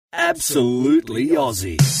Absolutely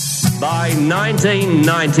Aussie. By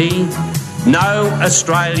 1990, no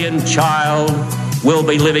Australian child will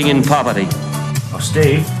be living in poverty. Oh,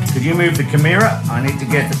 Steve, could you move the Chimera? I need to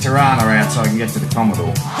get the Tirana out so I can get to the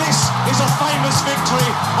Commodore. This is a famous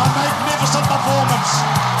victory, a magnificent performance.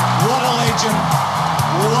 What a legend.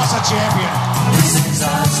 What a champion. This is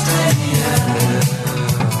Australia.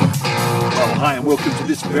 Well, hi and welcome to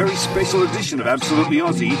this very special edition of Absolutely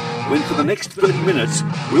Aussie, when for the next 30 minutes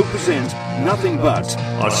we'll present nothing but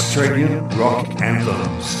Australian rock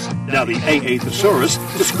anthems. Now, the AA Thesaurus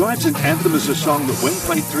describes an anthem as a song that, when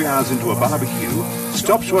played 3 hours into a barbecue,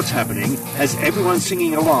 stops what's happening, has everyone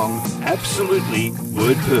singing along, absolutely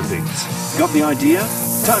word perfect. Got the idea?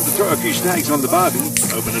 Time to throw a few snags on the barbie,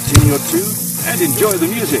 open a tinny or two, and enjoy the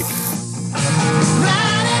music.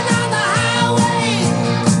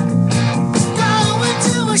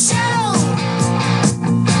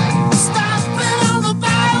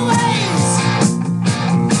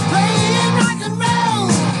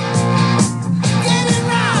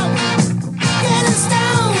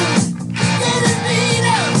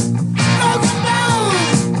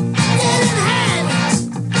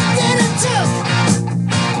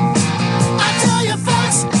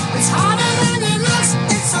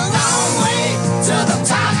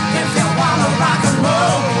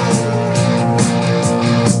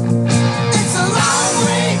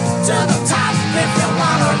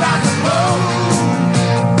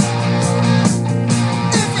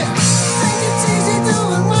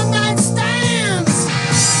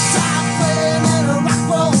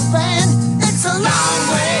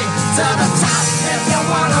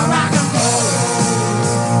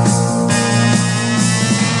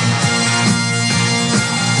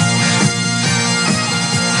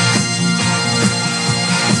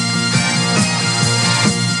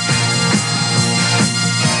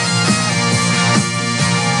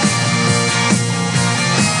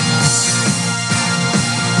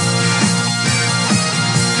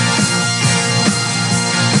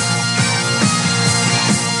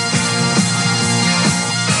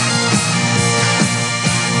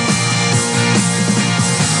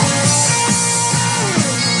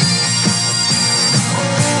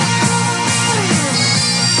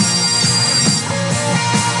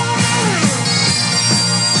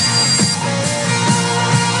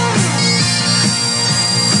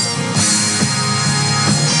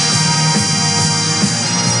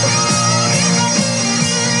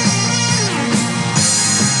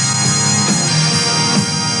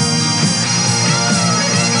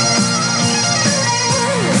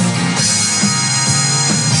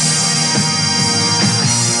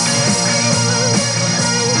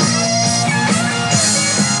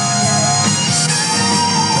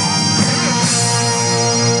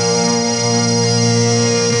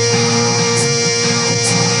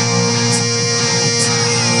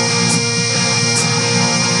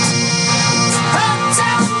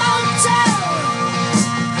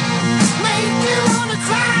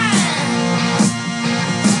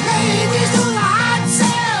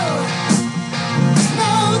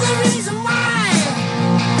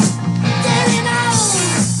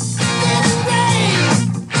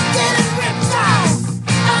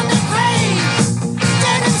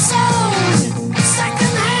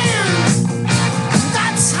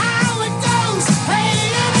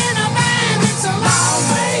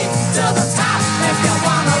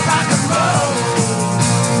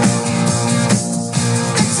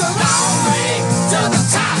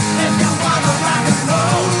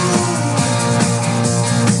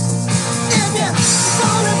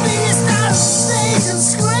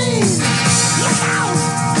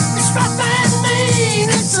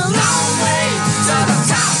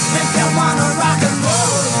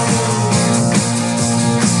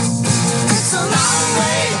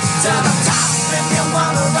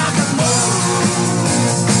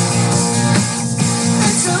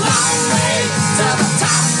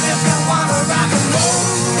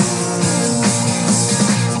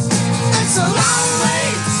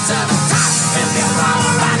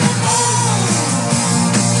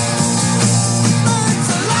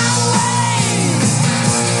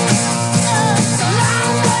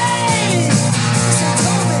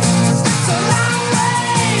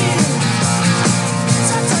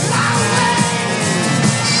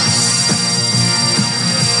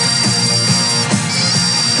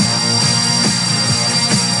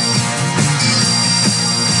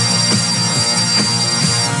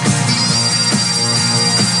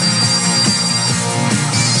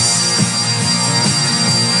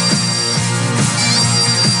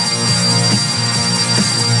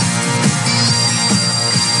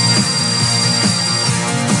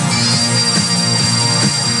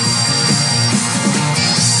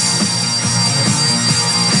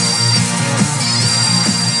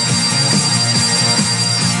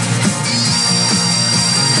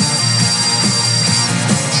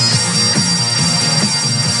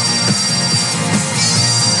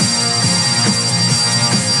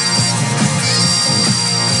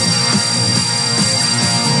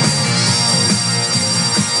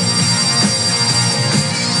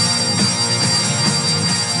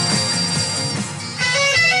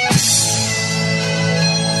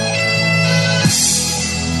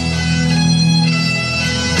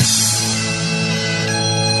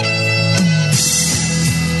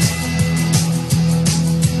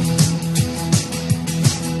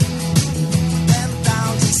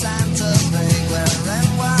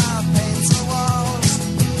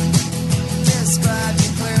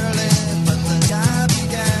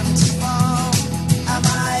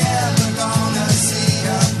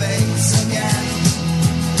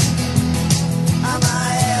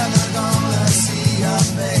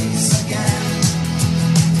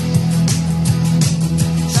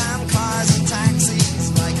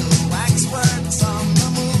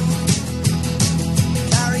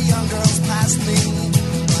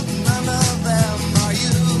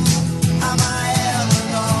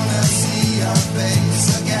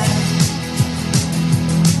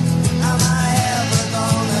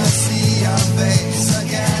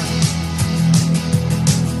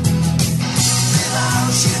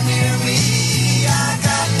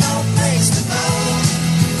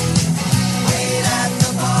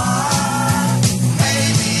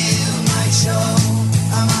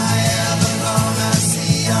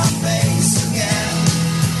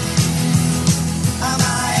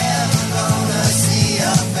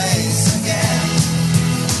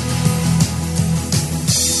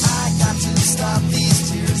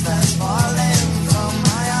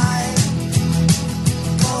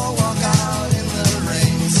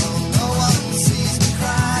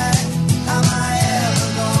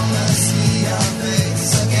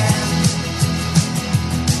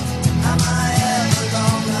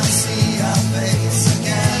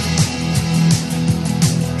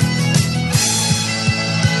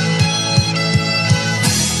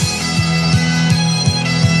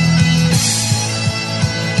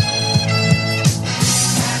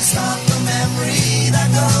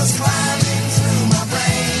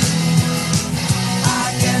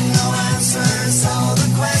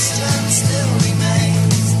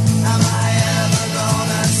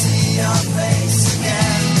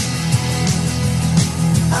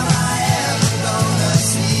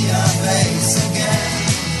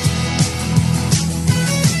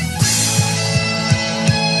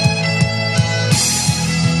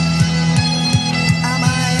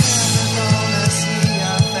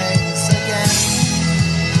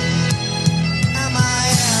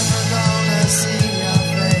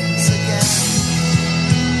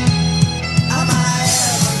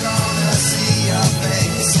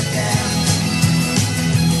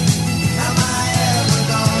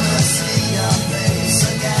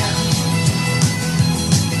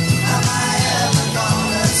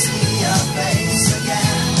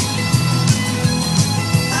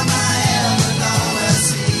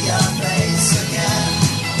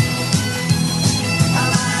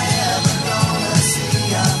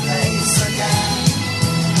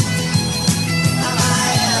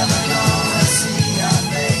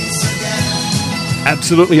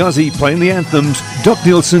 Absolutely Aussie, playing the anthems. Doc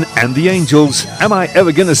Nielsen and the Angels. Am I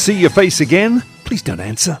ever going to see your face again? Please don't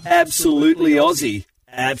answer. Absolutely Aussie.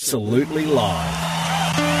 Absolutely live.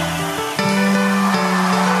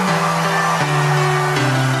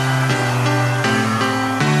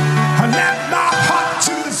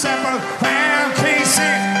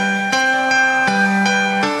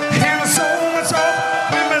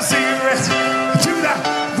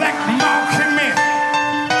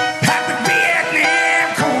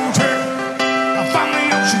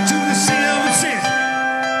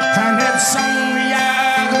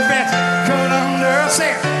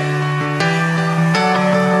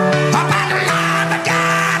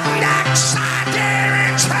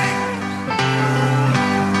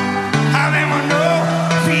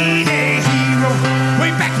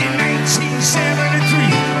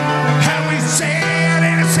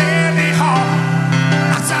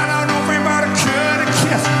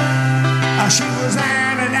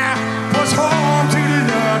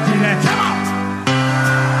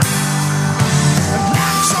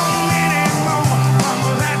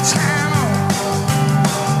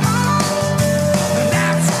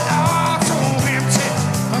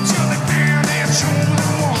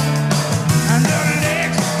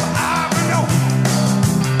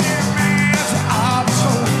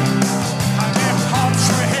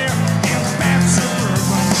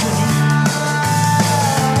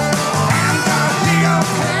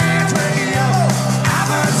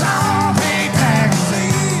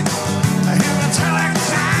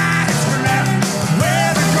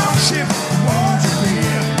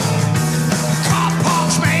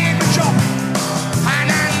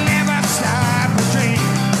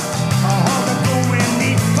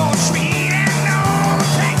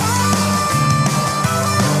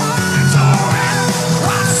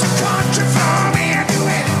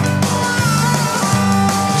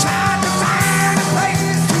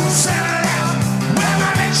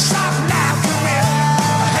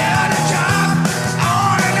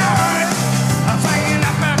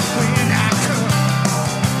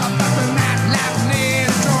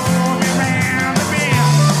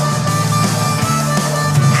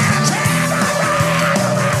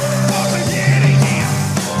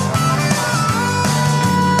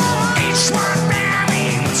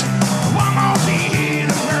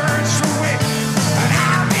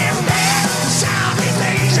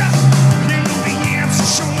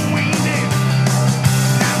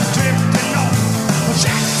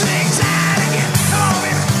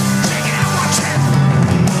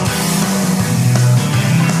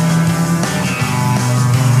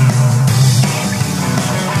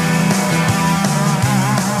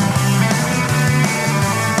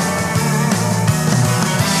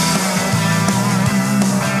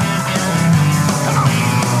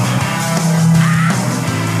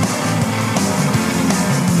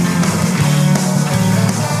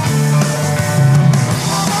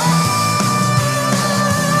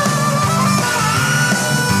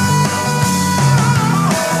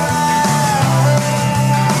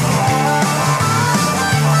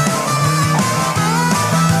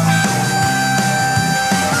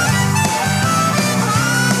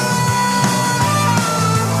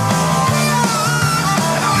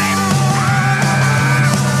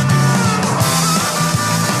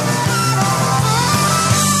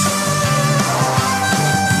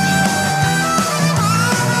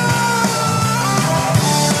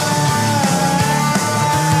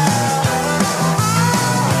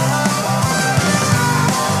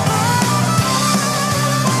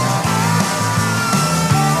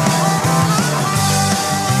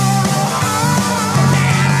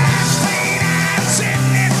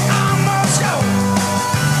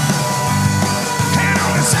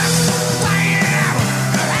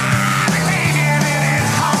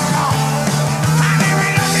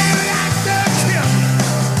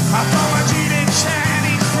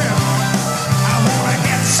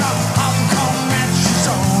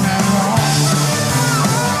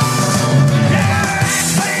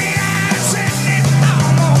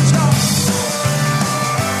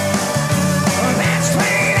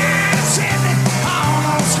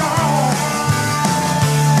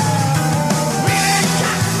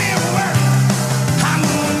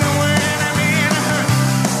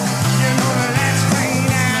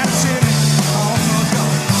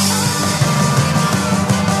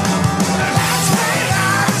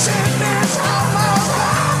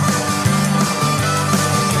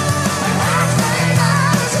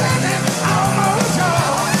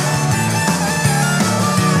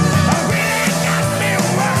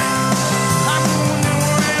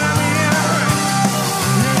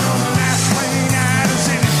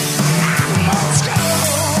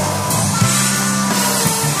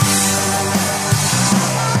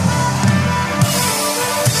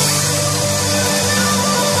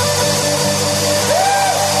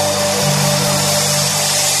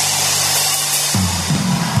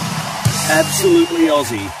 Absolutely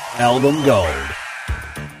Aussie Album Gold.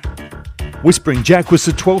 Whispering Jack was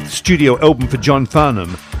the 12th studio album for John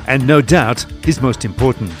Farnham, and no doubt his most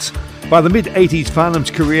important. By the mid-80s,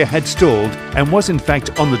 Farnham's career had stalled and was in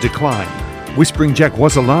fact on the decline. Whispering Jack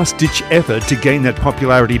was a last-ditch effort to gain that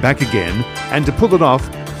popularity back again, and to pull it off,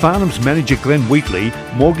 Farnham's manager Glenn Wheatley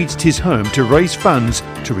mortgaged his home to raise funds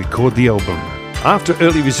to record the album. After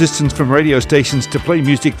early resistance from radio stations to play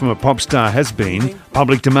music from a pop star has been,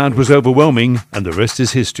 public demand was overwhelming, and the rest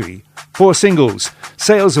is history. 4 singles,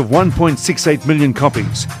 sales of 1.68 million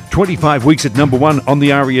copies, 25 weeks at number 1 on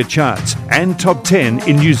the ARIA charts, and top 10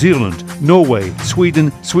 in New Zealand, Norway,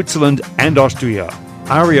 Sweden, Switzerland and Austria.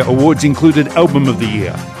 ARIA awards included Album of the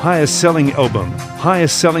Year, Highest Selling Album,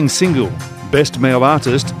 Highest Selling Single, Best Male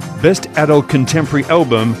Artist, Best Adult Contemporary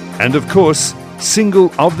Album, and of course,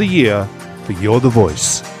 Single of the Year for You're the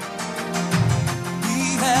Voice.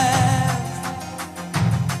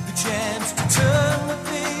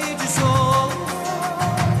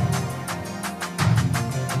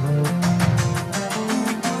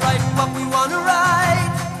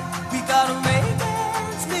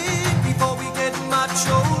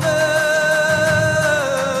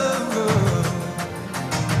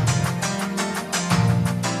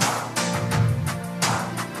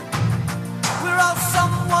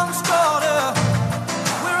 Someone's daughter.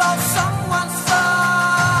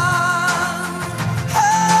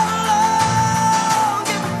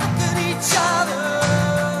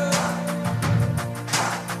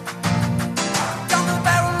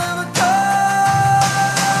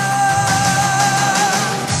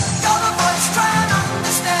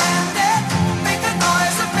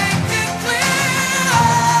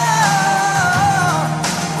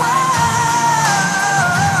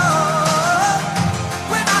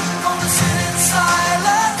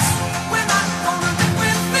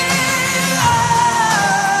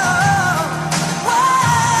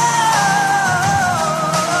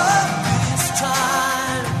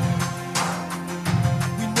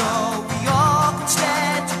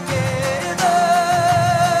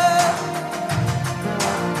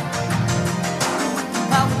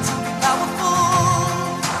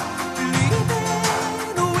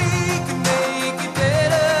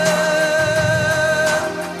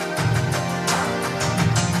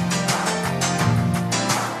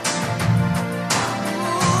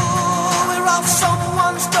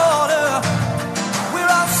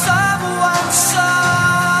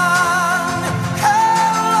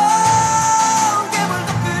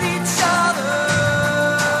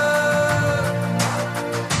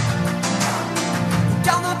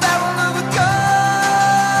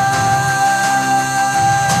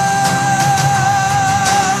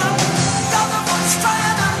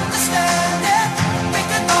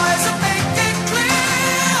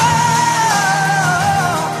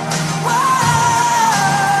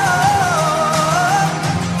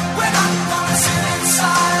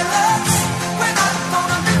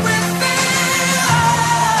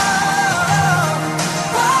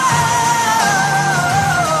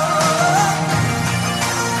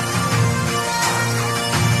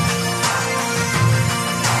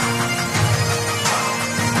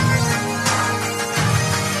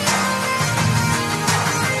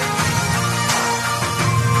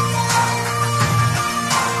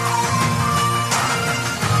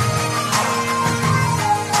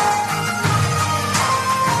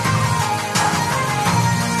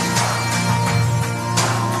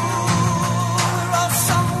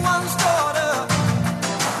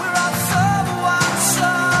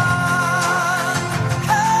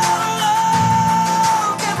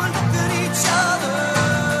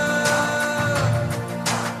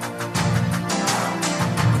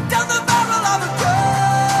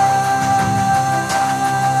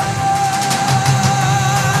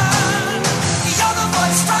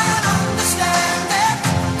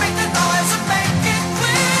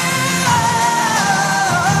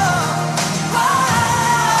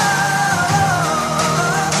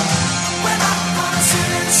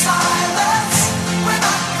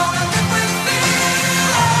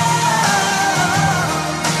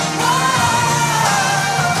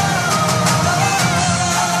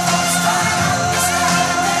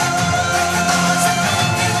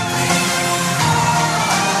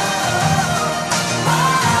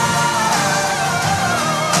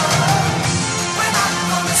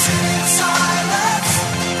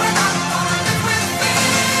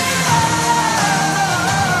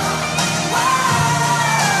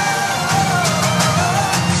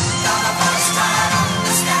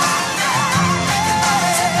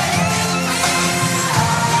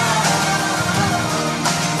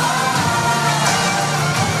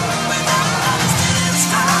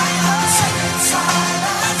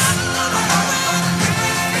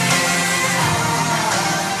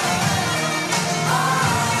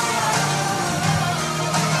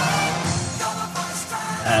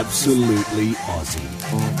 Absolutely Aussie.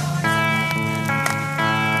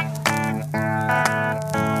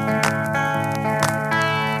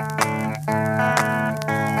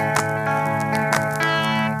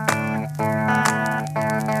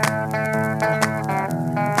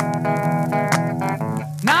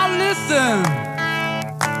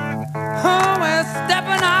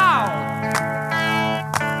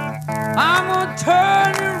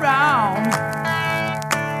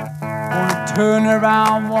 Turn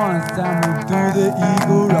around once, I'm gonna do the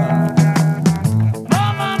eagle run.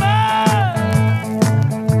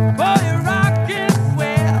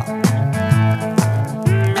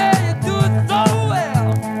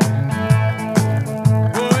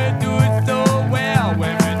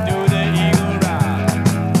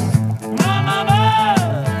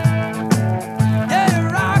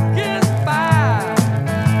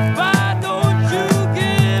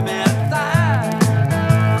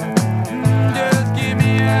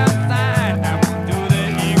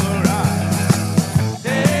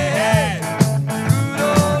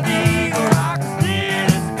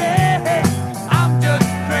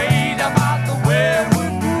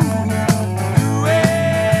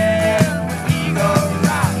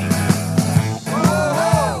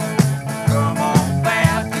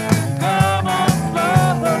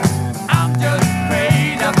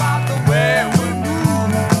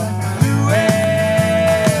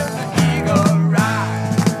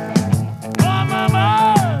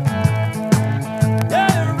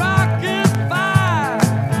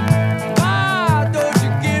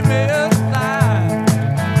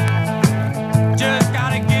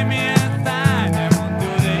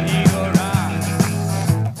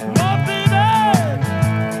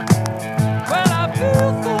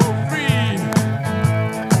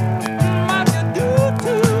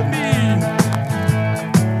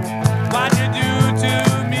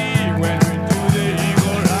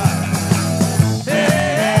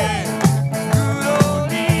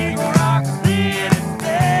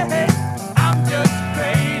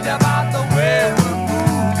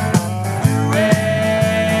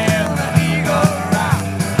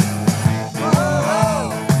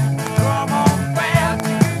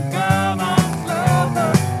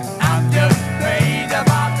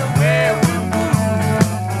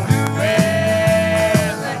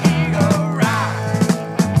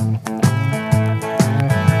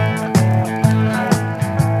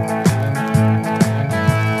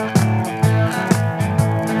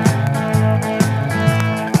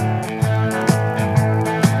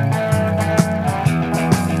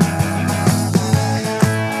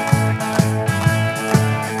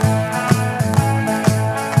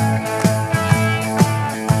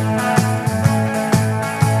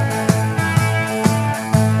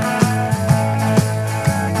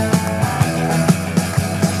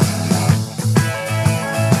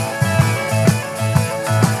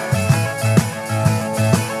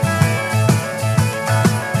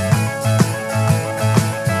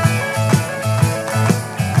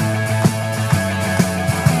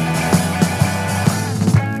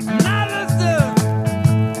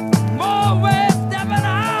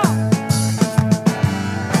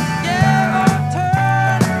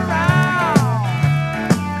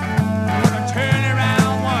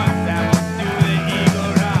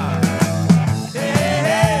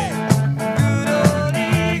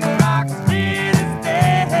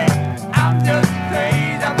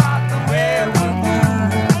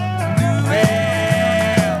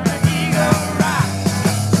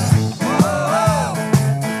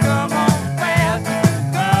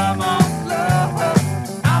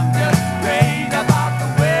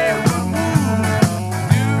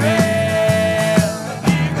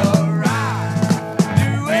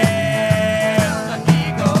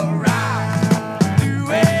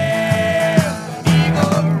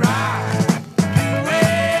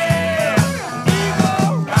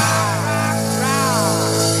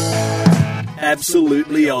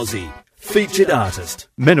 Absolutely Aussie. Featured artist.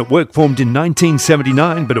 Men at Work formed in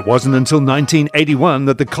 1979, but it wasn't until 1981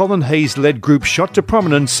 that the Colin Hayes-led group shot to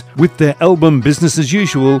prominence with their album Business As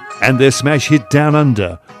Usual and their smash hit Down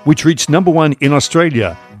Under, which reached number one in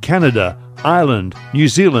Australia, Canada, Ireland, New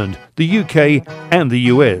Zealand, the UK and the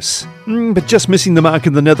US. But just missing the mark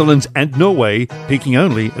in the Netherlands and Norway, peaking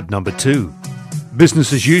only at number 2.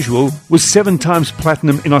 Business As Usual was 7 times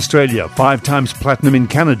platinum in Australia, 5 times platinum in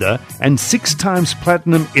Canada and 6 times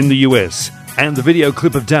platinum in the US. And the video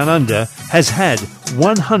clip of Down Under has had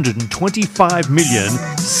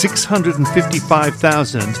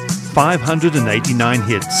 125,655,589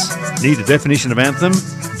 hits. Need a definition of anthem?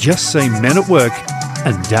 Just say Men at Work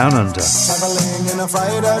and Down Under. Traveling in a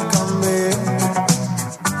freighter combi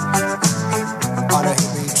on a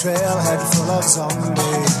hippie head full of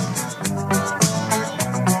zombies.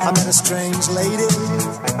 I met a strange lady,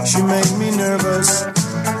 she made me nervous.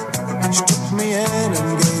 She took me in and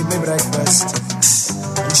gave me breakfast.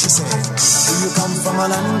 And she said, do you come from a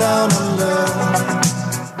land down under,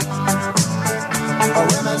 where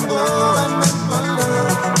women go and men wonder?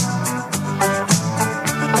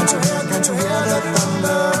 Can't you hear the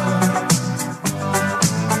thunder?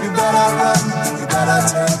 You better run, you better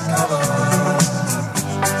take cover.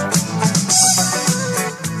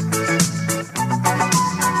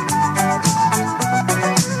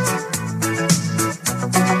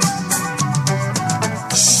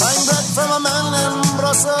 Buying bread from a man in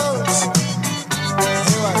Brussels.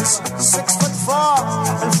 He was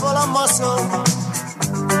 6'4" and full of muscle.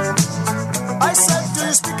 I said, do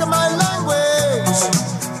you speak my language?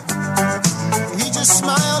 He just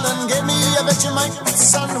smiled and gave me a Vegemite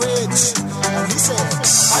sandwich. And he said,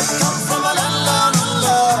 I come from a land down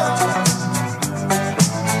under,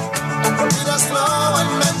 where Peter's flow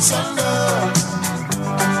and men's under.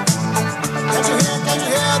 Can't you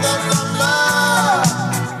hear the thunder?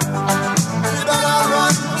 You better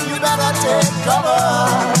run, you better take cover.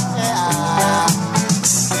 Yeah.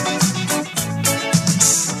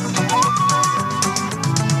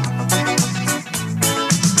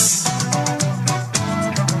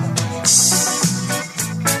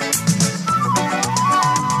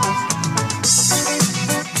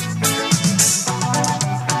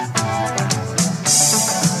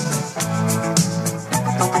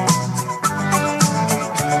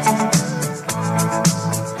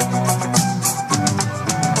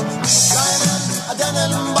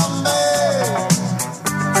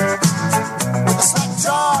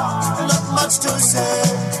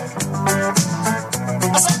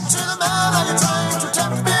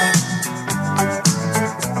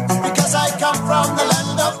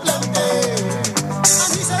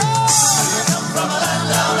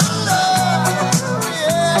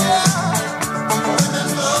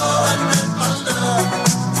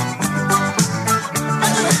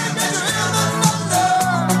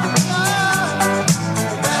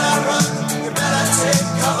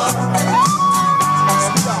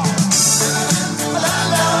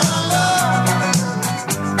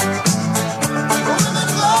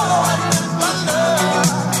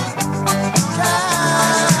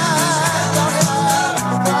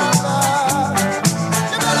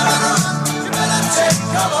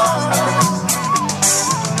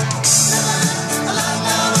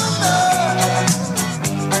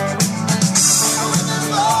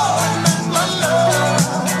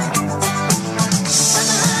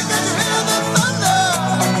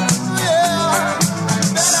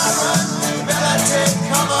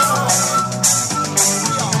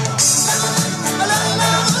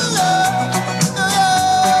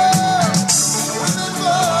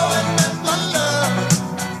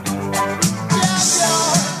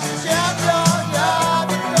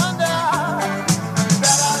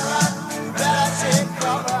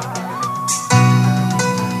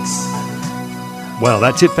 Well,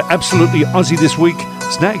 that's it for Absolutely Aussie this week.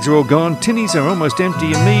 Snags are all gone, tinnies are almost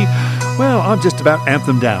empty, and me, well, I'm just about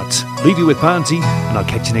anthemed out. Leave you with Pansy, and I'll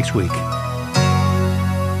catch you next week.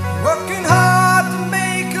 Working hard to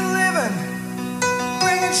make a living,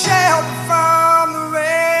 bringing shelter from the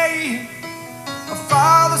rain. My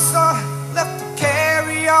father's son left to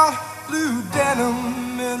carry on, blue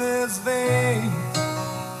denim in his veins.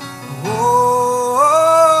 Oh,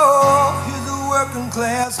 he's a working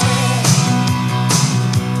class man.